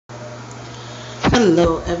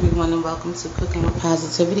Hello, everyone, and welcome to Cooking with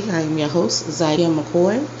Positivity. I am your host, Zydia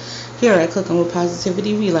McCoy. Here at Cooking with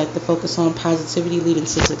Positivity, we like to focus on positivity leading to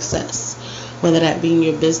success, whether that be in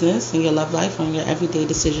your business, in your love life, or in your everyday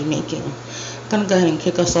decision making. I'm going to go ahead and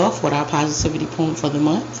kick us off with our positivity poem for the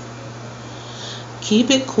month.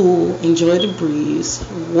 Keep it cool, enjoy the breeze,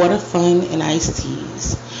 water fun, and iced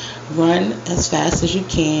teas. Run as fast as you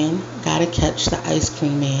can, gotta catch the ice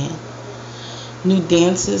cream man. New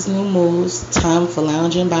dances, new moves, time for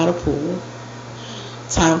lounging by the pool.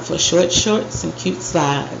 Time for short shorts and cute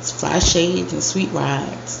slides, fly shades and sweet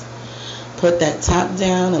rides. Put that top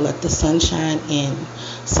down and let the sunshine in.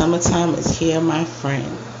 Summertime is here, my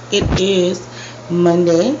friend. It is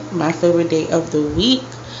Monday, my favorite day of the week.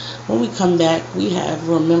 When we come back, we have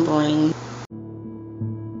remembering.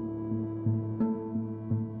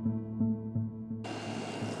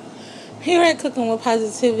 Here at Cooking with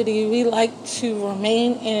Positivity, we like to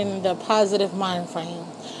remain in the positive mind frame,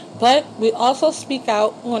 but we also speak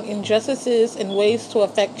out on injustices and ways to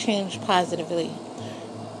affect change positively.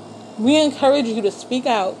 We encourage you to speak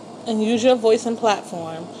out and use your voice and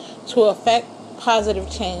platform to affect positive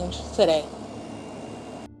change today.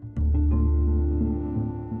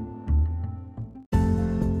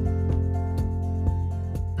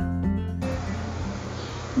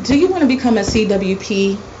 Do you want to become a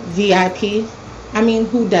CWP VIP? I mean,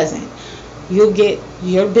 who doesn't? You'll get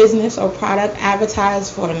your business or product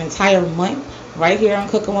advertised for an entire month right here on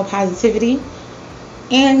Cooking with Positivity.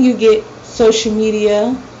 And you get social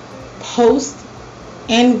media post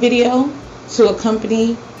and video to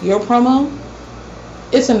accompany your promo.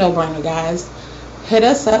 It's a no-brainer, guys. Hit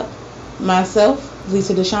us up, myself,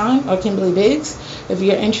 Lisa Deshawn, or Kimberly Biggs, if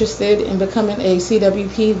you're interested in becoming a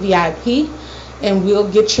CWP VIP. And we'll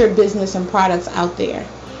get your business and products out there.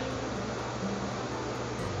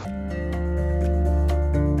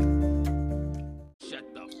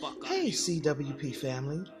 Hey CWP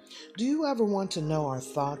family, do you ever want to know our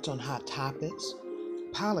thoughts on hot topics,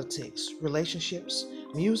 politics, relationships,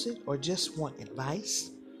 music, or just want advice?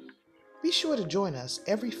 Be sure to join us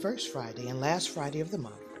every first Friday and last Friday of the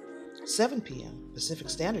month, 7 p.m. Pacific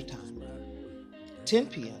Standard Time, 10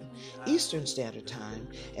 p.m. Eastern Standard Time,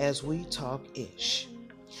 as we talk ish.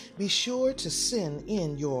 Be sure to send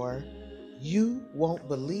in your "You Won't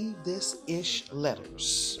Believe This" ish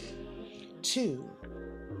letters to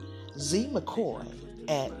Z McCoy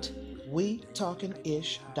at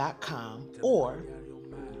wetalkingish.com or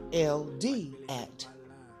LD at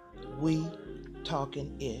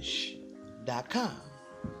wetalkingish.com.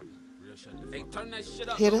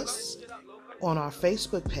 Hit us on our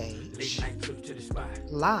Facebook page,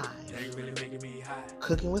 live,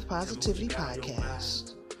 Cooking with Positivity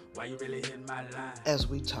Podcast, as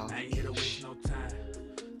we talk ish.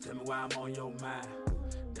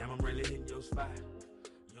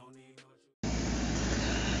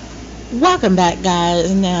 Welcome back,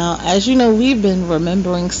 guys. Now, as you know, we've been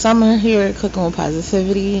remembering summer here at Cooking with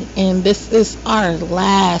Positivity, and this is our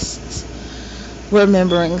last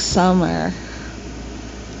remembering summer.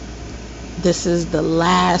 This is the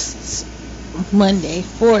last Monday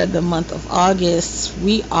for the month of August.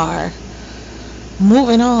 We are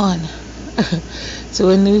moving on to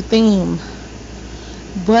a new theme.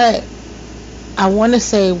 But I want to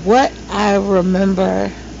say what I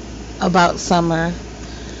remember about summer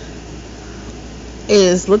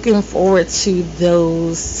is looking forward to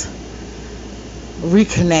those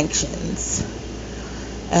reconnections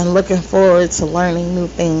and looking forward to learning new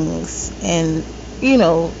things and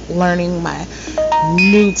learning my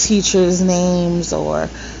new teachers' names or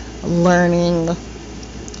learning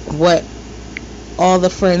what all the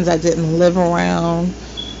friends I didn't live around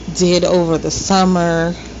did over the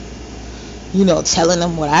summer, telling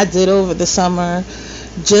them what I did over the summer.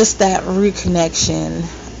 Just that reconnection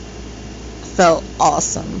felt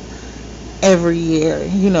awesome every year,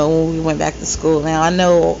 when we went back to school. Now, I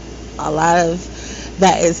know a lot of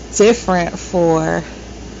that is different for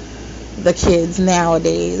the kids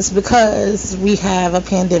nowadays because we have a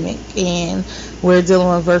pandemic and we're dealing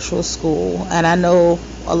with virtual school, and I know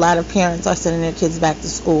a lot of parents are sending their kids back to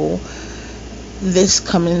school this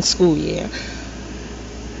coming school year,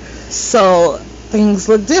 so things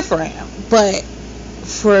look different. But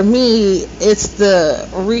for me, it's the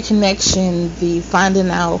reconnection, the finding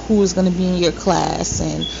out who's going to be in your class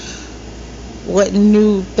and what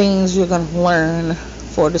new things you're going to learn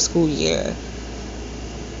for the school year.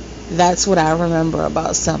 That's what I remember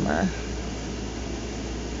about summer.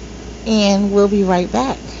 And we'll be right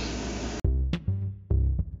back.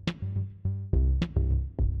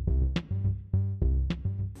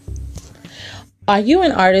 Are you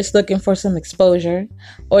an artist looking for some exposure?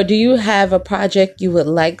 Or do you have a project you would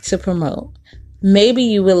like to promote? Maybe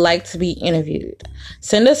you would like to be interviewed.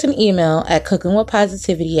 Send us an email at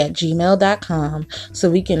cookingwithpositivity@gmail.com so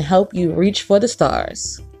we can help you reach for the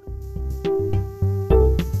stars.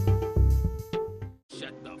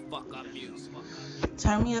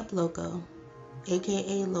 Turn Me Up Loco,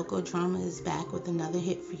 aka Loco Drama, is back with another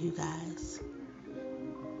hit for you guys.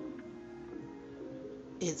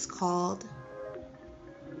 It's called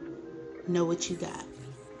Know What You Got.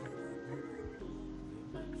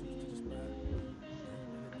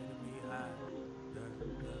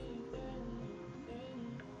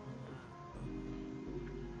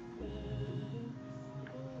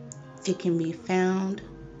 It can be found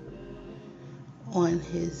on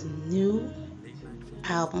his new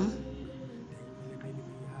album,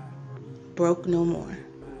 Broke No More.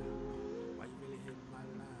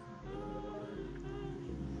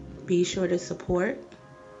 Be sure to support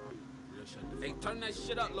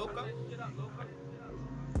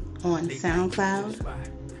on SoundCloud,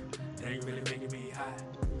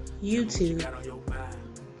 YouTube,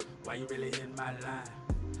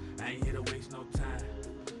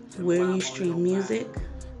 where you stream music,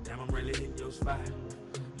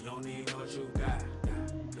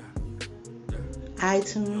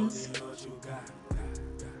 iTunes,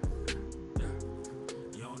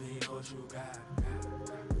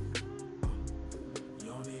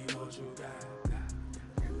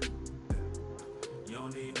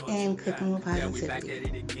 and Cooking with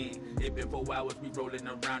Positivity. It been 4 hours, we rolling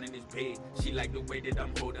around in this bed. She like the way that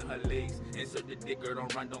I'm holding her legs. Insert the dick, girl,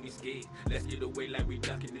 don't run, don't be scared. Let's get away like we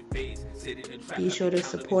ducking the face. Sit in the trap. Be sure to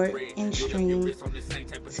support and stream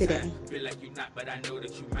today. Feel like you not, but I know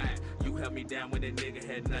that you mine. You held me down when a nigga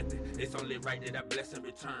had nothing. It's only right that I bless in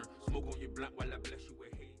return. Smoke on your blunt while I bless you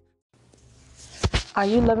with hate. Are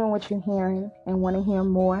you loving what you're hearing and want to hear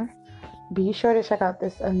more? Be sure to check out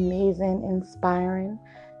this amazing, inspiring,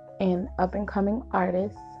 and up-and-coming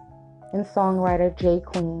artist and songwriter, J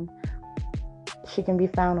Queen. She can be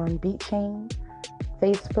found on BeatChain,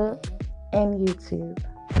 Facebook, and YouTube.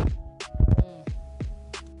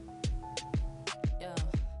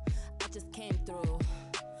 I just came through.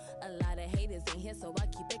 A lot of haters in here, so I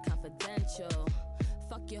keep it confidential.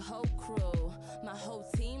 Fuck your whole crew. My whole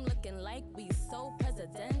team looking like we so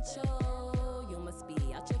presidential. You must be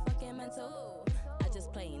out your fucking mental. I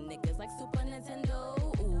just play niggas like Super Nintendo.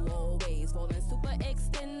 Ooh, always rolling super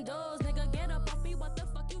extendos. Nigga, get up off me. What the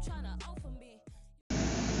fuck you tryna offer me?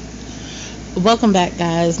 Welcome back,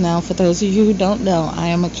 guys. Now, for those of you who don't know, I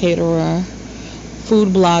am a caterer, food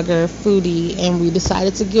blogger, foodie, and we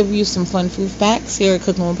decided to give you some fun food facts here at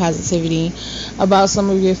Cooking with Positivity about some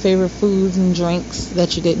of your favorite foods and drinks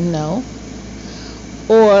that you didn't know,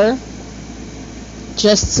 or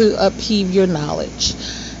just to upheave your knowledge.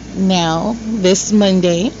 Now, this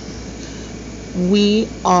Monday, we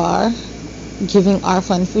are giving our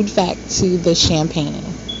fun food fact to the champagne.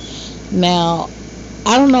 Now,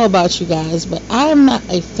 I don't know about you guys, but I'm not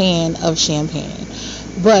a fan of champagne.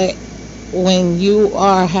 But when you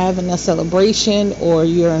are having a celebration or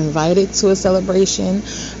you're invited to a celebration,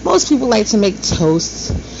 most people like to make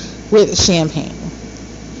toasts with champagne.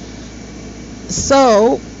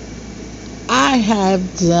 So, I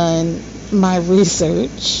have done my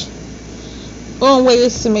research on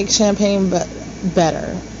ways to make champagne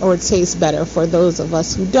better or taste better for those of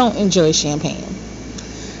us who don't enjoy champagne.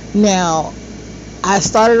 Now, I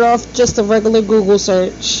started off just a regular Google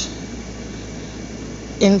search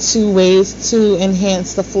into ways to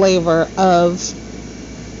enhance the flavor of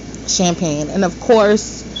champagne. And of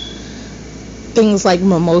course, things like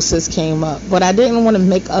mimosas came up. But I didn't want to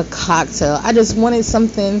make a cocktail. I just wanted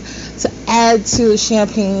something to add to the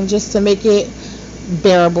champagne just to make it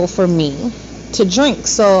bearable for me to drink,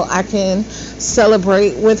 so I can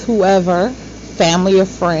celebrate with whoever, family or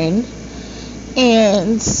friend,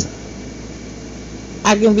 and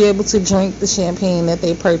I can be able to drink the champagne that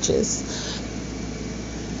they purchase.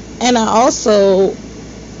 And I also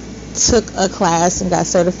took a class and got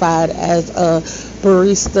certified as a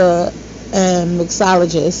barista and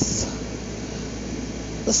mixologist,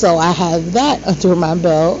 so I have that under my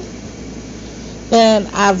belt. And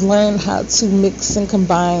I've learned how to mix and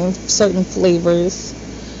combine certain flavors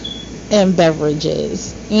and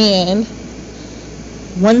beverages. And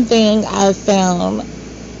one thing I found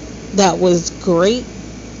that was great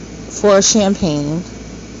for champagne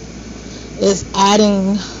is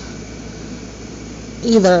adding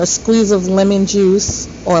either a squeeze of lemon juice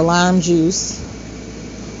or lime juice,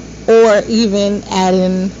 or even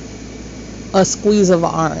adding a squeeze of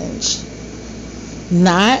orange.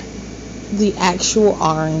 Not the actual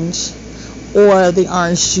orange or the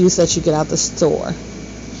orange juice that you get out the store.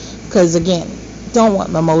 Because again, don't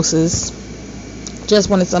want mimosas. Just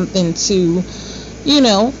wanted something to,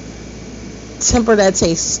 temper that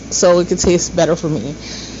taste so it could taste better for me.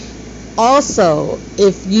 Also,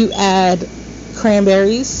 if you add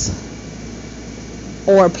cranberries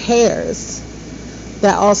or pears,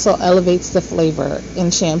 that also elevates the flavor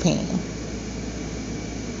in champagne.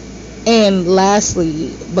 And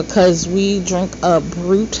lastly, because we drink a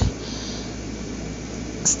brut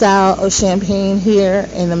style of champagne here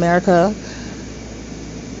in America,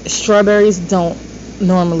 strawberries don't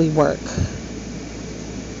normally work.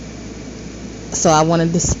 So I want to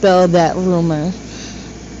dispel that rumor.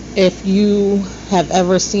 If you have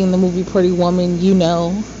ever seen the movie Pretty Woman, you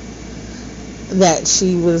know that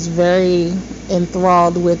she was very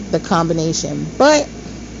enthralled with the combination. But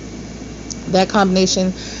that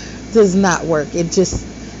combination does not work. It just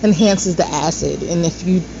enhances the acid. And if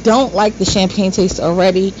you don't like the champagne taste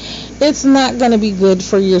already, it's not going to be good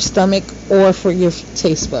for your stomach or for your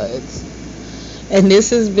taste buds. And this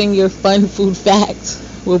has been your fun food fact.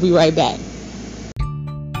 We'll be right back.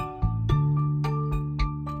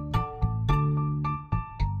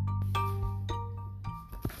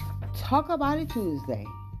 Talk About It Tuesday.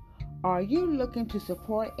 Are you looking to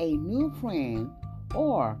support a new friend,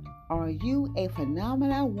 or are you a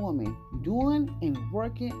phenomenal woman doing and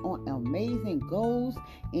working on amazing goals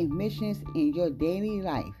and missions in your daily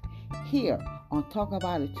life? Here on Talk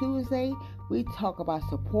About It Tuesday, we talk about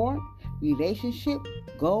support, relationship,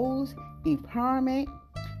 goals, empowerment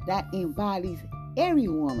that embodies every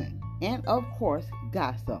woman, and of course,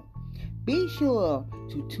 gossip. Be sure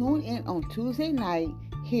to tune in on Tuesday night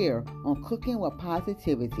here on Cooking with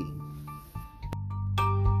Positivity.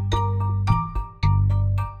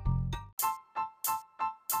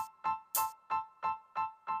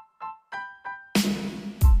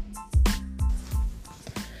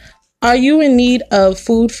 Are you in need of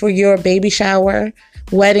food for your baby shower,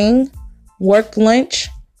 wedding, work lunch,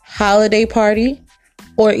 holiday party,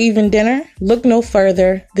 or even dinner? Look no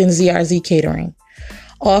further than ZRZ Catering,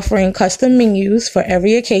 offering custom menus for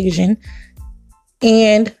every occasion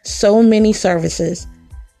and so many services.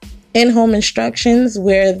 In-home instructions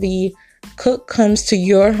where the cook comes to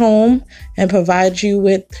your home and provides you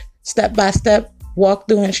with step-by-step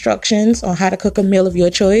walkthrough instructions on how to cook a meal of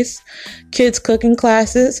your choice. Kids cooking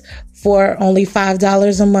classes for only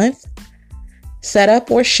 $5 a month.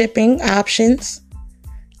 Setup or shipping options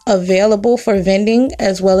available for vending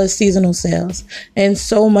as well as seasonal sales, and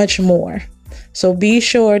so much more. So be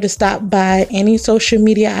sure to stop by any social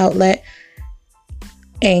media outlet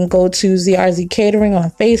and go to ZRZ Catering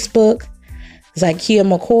on Facebook, Zykia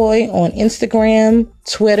McCoy on Instagram,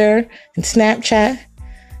 Twitter, and Snapchat.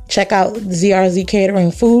 Check out ZRZ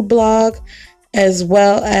Catering food blog, as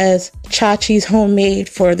well as Chachi's Homemade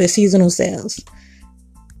for the seasonal sales.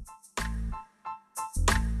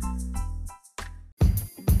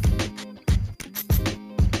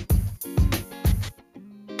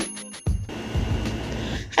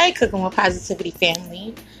 Hey, Cooking with Positivity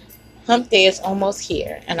family. Hump Day is almost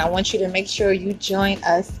here, and I want you to make sure you join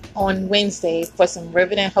us on Wednesday for some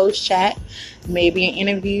riveting host chat, maybe an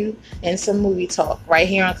interview, and some movie talk right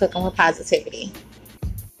here on Cooking with Positivity.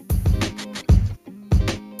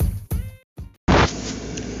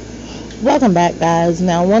 Welcome back, guys.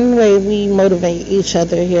 Now, one way we motivate each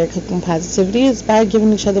other here at Cooking with Positivity is by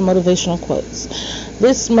giving each other motivational quotes.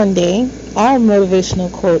 This Monday, our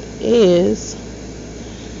motivational quote is: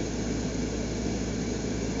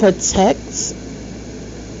 protect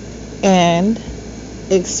and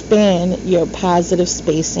expand your positive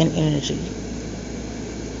space and energy.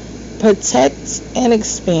 Protect and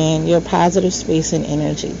expand your positive space and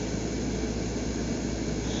energy.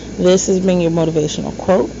 This has been your motivational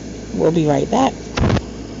quote. We'll be right back.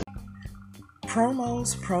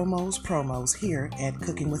 Promos here at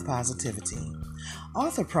Cooking with Positivity.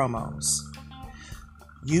 Author promos.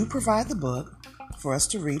 You provide the book for us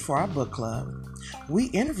to read for our book club. We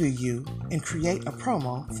interview you and create a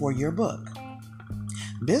promo for your book.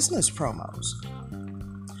 Business promos.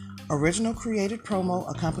 Original created promo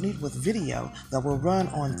accompanied with video that will run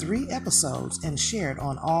on 3 episodes and shared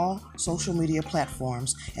on all social media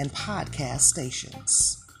platforms and podcast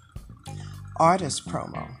stations. Artist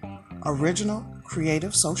promo. Original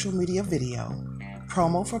creative social media video.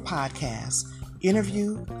 Promo for podcasts.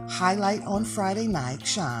 Interview, highlight on Friday Night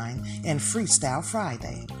Shine, and Freestyle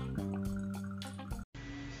Friday.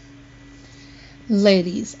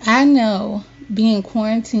 Ladies, I know being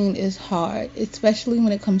quarantined is hard, especially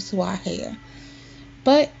when it comes to our hair.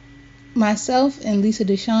 But myself and Lisa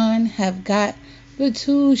Deshawn have got the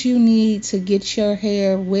tools you need to get your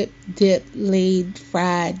hair whipped, dipped, laid,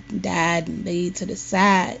 fried, dyed, and laid to the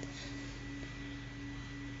side.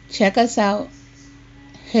 Check us out,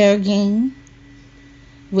 Hair Game,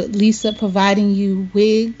 with Lisa providing you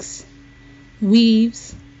wigs,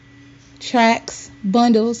 weaves, tracks,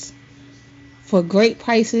 bundles for great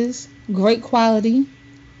prices, great quality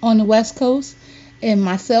on the West Coast, and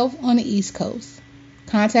myself on the East Coast.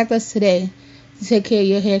 Contact us today to take care of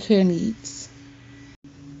your hair care needs.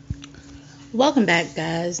 Welcome back,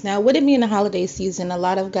 guys. Now, with it being the holiday season, a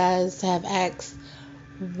lot of guys have asked,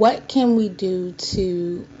 what can we do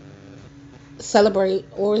to celebrate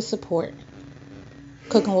or support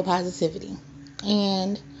Cooking with Positivity?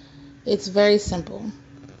 And it's very simple.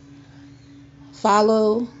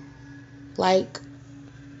 Follow, like,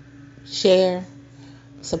 share,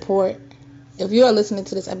 support. If you are listening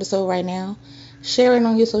to this episode right now, share it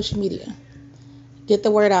on your social media. Get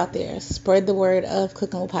the word out there. Spread the word of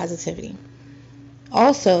Cooking with Positivity.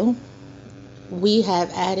 Also, we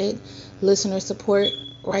have added listener support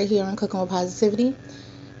right here on Cooking with Positivity,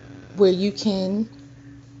 where you can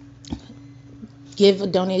give a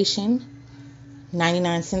donation,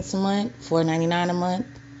 99 cents a month, $4.99 a month,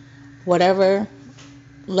 whatever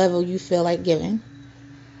level you feel like giving.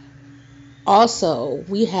 Also,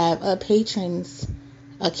 we have a patrons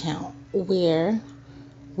account where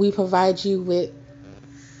we provide you with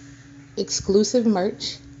exclusive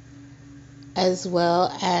merch as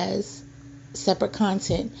well as separate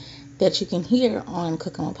content that you can hear on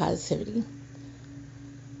Cooking with Positivity.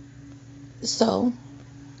 So,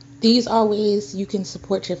 these are ways you can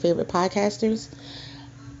support your favorite podcasters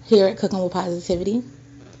here at Cooking with Positivity.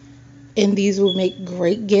 And these will make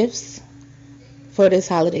great gifts for this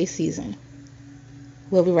holiday season.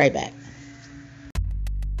 We'll be right back.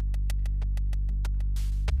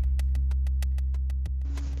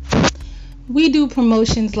 We do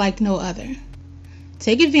promotions like no other.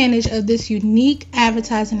 Take advantage of this unique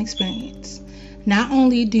advertising experience. Not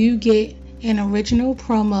only do you get an original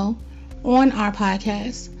promo on our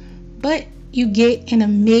podcast, but you get an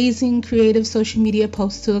amazing creative social media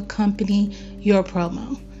post to accompany your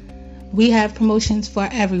promo. We have promotions for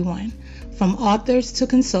everyone, from authors to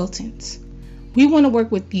consultants. We want to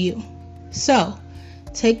work with you. So,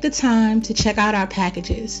 take the time to check out our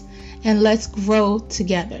packages and let's grow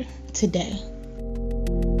together today.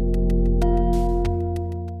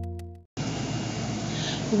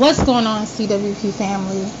 What's going on, CWP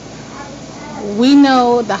family? We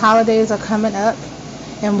know the holidays are coming up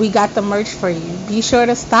and we got the merch for you. Be sure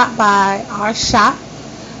to stop by our shop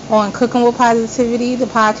on Cooking with Positivity, the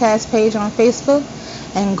podcast page on Facebook,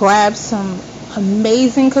 and grab some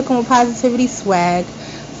amazing Cooking with Positivity swag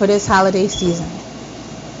for this holiday season.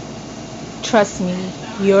 Trust me,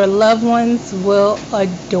 your loved ones will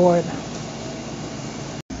adore them.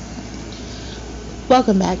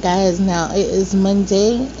 Welcome back, guys. Now it is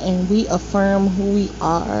Monday and we affirm who we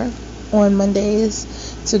are on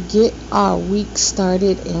Mondays to get our week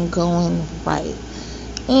started and going right.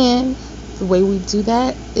 And the way we do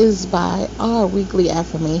that is by our weekly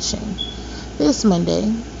affirmation. This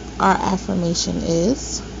Monday, our affirmation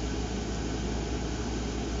is,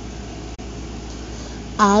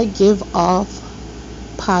 I give off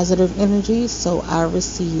positive energy, so I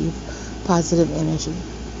receive positive energy.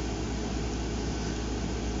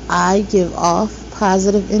 I give off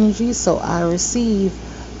positive energy, so I receive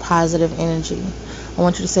positive energy. I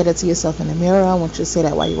want you to say that to yourself in the mirror. I want you to say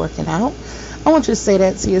that while you're working out. I want you to say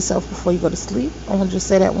that to yourself before you go to sleep. I want you to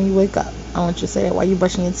say that when you wake up. I want you to say that while you're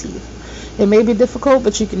brushing your teeth. It may be difficult,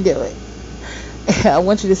 but you can do it. I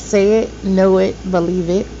want you to say it, know it, believe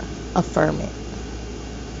it, affirm it.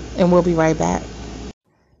 And we'll be right back.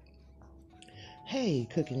 Hey,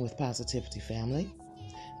 Cooking with Positivity family.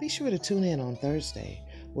 Be sure to tune in on Thursday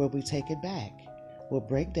where we take it back. We'll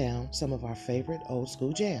break down some of our favorite old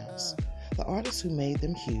school jams, the artists who made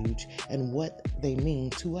them huge, and what they mean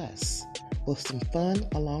to us, with some fun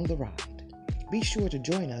along the ride. Be sure to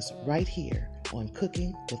join us right here on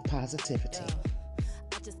Cooking with Positivity.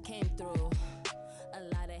 I just came through. A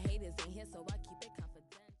lot of haters in here, so I keep it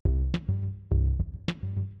confidential.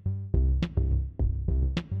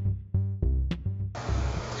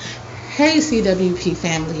 Hey CWP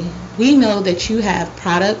family, we know that you have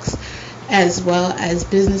products as well as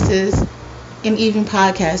businesses and even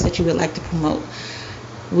podcasts that you would like to promote.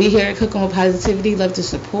 We here at Cooking with Positivity love to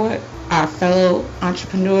support our fellow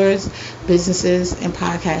entrepreneurs, businesses, and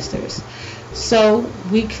podcasters. So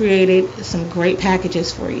we created some great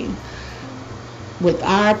packages for you. With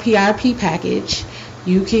our PRP package,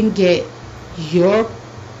 you can get your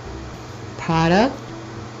product,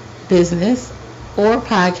 business, or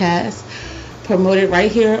podcast promoted right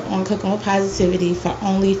here on Cooking with Positivity for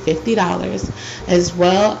only $50, as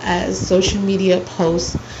well as social media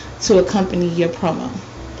posts to accompany your promo.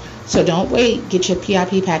 So don't wait, get your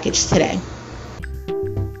PIP package today.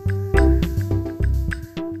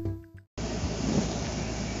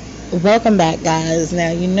 Welcome back, guys.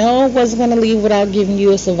 Now, you know I wasn't going to leave without giving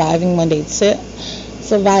you a Surviving Monday tip.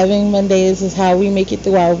 Surviving Mondays is how we make it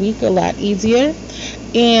through our week a lot easier.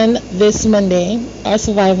 And this Monday, our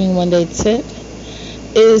Surviving Monday tip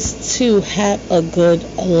is to have a good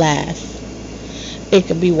laugh. It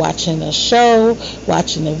could be watching a show,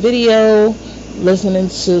 watching a video, listening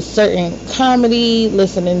to certain comedy,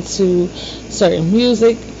 listening to certain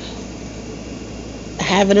music,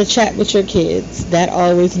 having a chat with your kids. That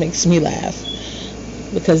always makes me laugh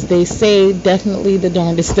because they say definitely the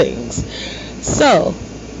darndest things. So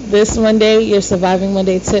this Monday, your Surviving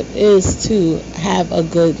Monday tip is to have a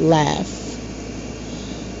good laugh.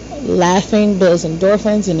 Laughing builds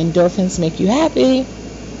endorphins, and endorphins make you happy.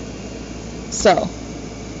 So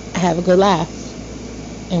have a good laugh,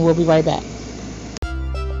 and we'll be right back.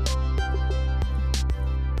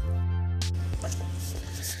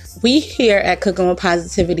 We here at Cooking with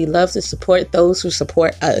Positivity love to support those who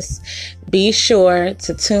support us. Be sure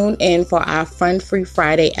to tune in for our Fun Free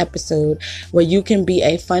Friday episode, where you can be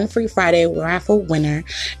a Fun Free Friday raffle winner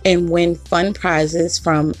and win fun prizes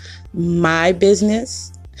from my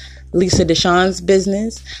business, Lisa Deshawn's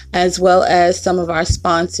business, as well as some of our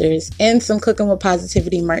sponsors and some Cooking with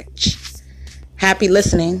Positivity merch. Happy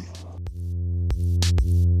listening.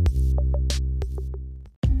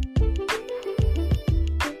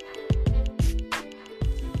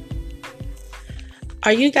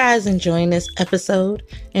 Are you guys enjoying this episode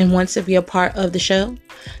and want to be a part of the show?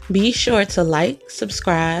 Be sure to like,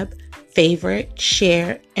 subscribe, favorite,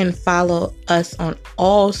 share, and follow us on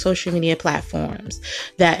all social media platforms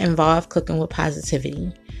that involve Cooking with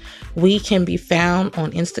Positivity. We can be found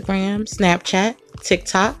on Instagram, Snapchat,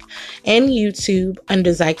 TikTok, and YouTube under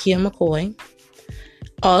Zykia McCoy.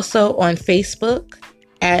 Also on Facebook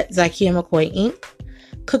at Zykia McCoy Inc.,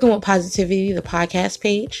 Cooking with Positivity, the podcast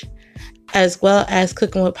page, as well as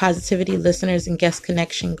Cooking with Positivity Listeners and Guest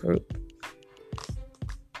Connection Group,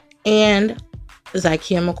 and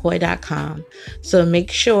ZykiaMcCoy.com. So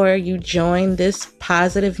make sure you join this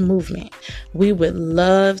positive movement. We would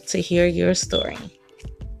love to hear your story.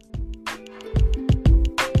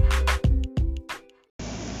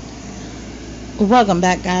 Welcome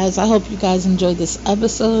back, guys. I hope you guys enjoyed this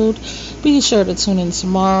episode. Be sure to tune in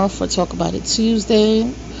tomorrow for Talk About It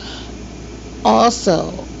Tuesday.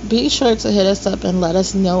 Also, be sure to hit us up and let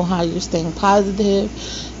us know how you're staying positive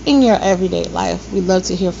in your everyday life. We'd love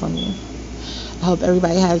to hear from you. I hope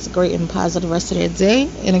everybody has a great and positive rest of their day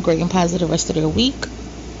and a great and positive rest of their week.